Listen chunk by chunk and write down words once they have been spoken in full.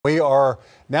We are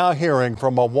now hearing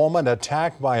from a woman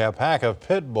attacked by a pack of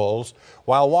pit bulls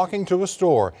while walking to a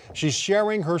store. She's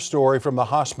sharing her story from the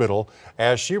hospital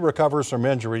as she recovers from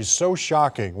injuries so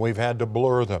shocking we've had to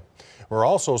blur them. We're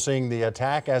also seeing the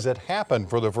attack as it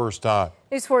happened for the first time.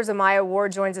 News 4's Amaya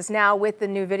Ward joins us now with the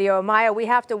new video. Amaya, we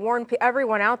have to warn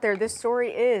everyone out there, this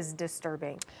story is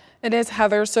disturbing. It is,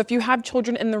 Heather. So if you have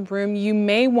children in the room, you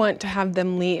may want to have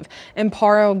them leave.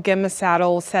 Amparo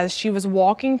Gimasaddle says she was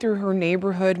walking through her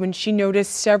neighborhood when she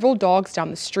noticed several dogs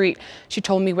down the street. She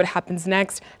told me what happens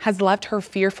next has left her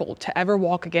fearful to ever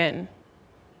walk again.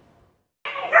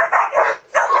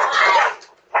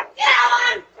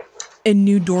 In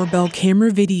new doorbell camera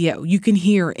video, you can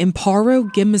hear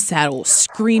Amparo Gimasaddle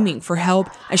screaming for help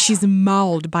as she's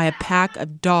mauled by a pack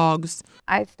of dogs.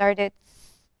 I started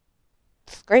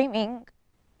screaming.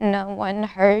 No one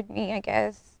heard me, I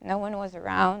guess. No one was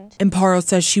around. Amparo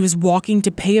says she was walking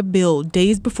to pay a bill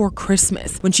days before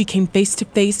Christmas when she came face to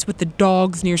face with the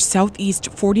dogs near Southeast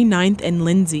 49th and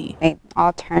Lindsay. They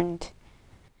all turned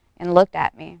and looked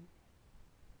at me.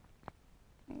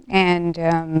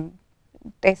 And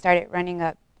they started running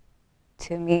up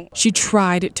to me. She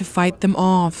tried to fight them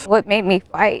off. What made me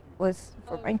fight was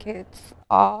for my kids.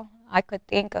 All I could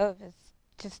think of is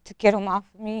just to get them off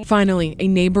of me. Finally, a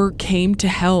neighbor came to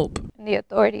help. The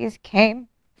authorities came.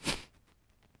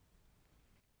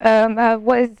 I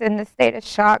was in a state of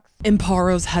shock.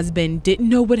 Amparo's husband didn't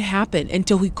know what happened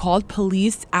until he called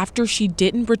police after she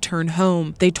didn't return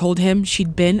home. They told him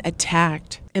she'd been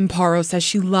attacked. Amparo says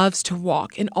she loves to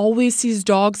walk and always sees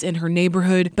dogs in her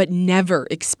neighborhood, but never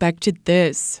expected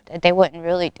this. They wouldn't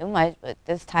really do much, but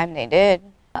this time they did.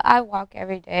 I walk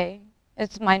every day.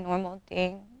 It's my normal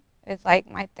thing. It's like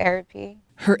my therapy.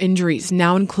 Her injuries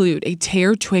now include a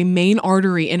tear to a main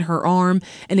artery in her arm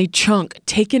and a chunk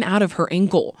taken out of her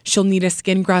ankle. She'll need a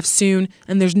skin graft soon,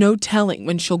 and there's no telling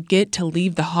when she'll get to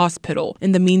leave the hospital.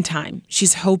 In the meantime,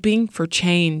 she's hoping for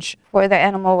change. For the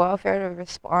animal welfare to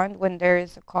respond when there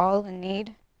is a call in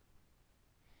need,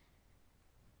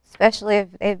 especially if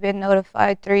they've been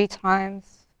notified 3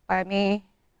 times by me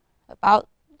about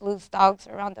loose dogs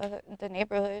around the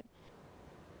neighborhood.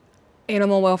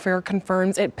 Animal welfare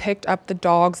confirms it picked up the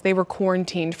dogs. They were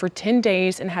quarantined for 10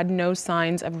 days and had no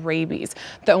signs of rabies.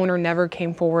 The owner never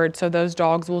came forward, so those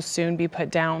dogs will soon be put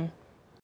down.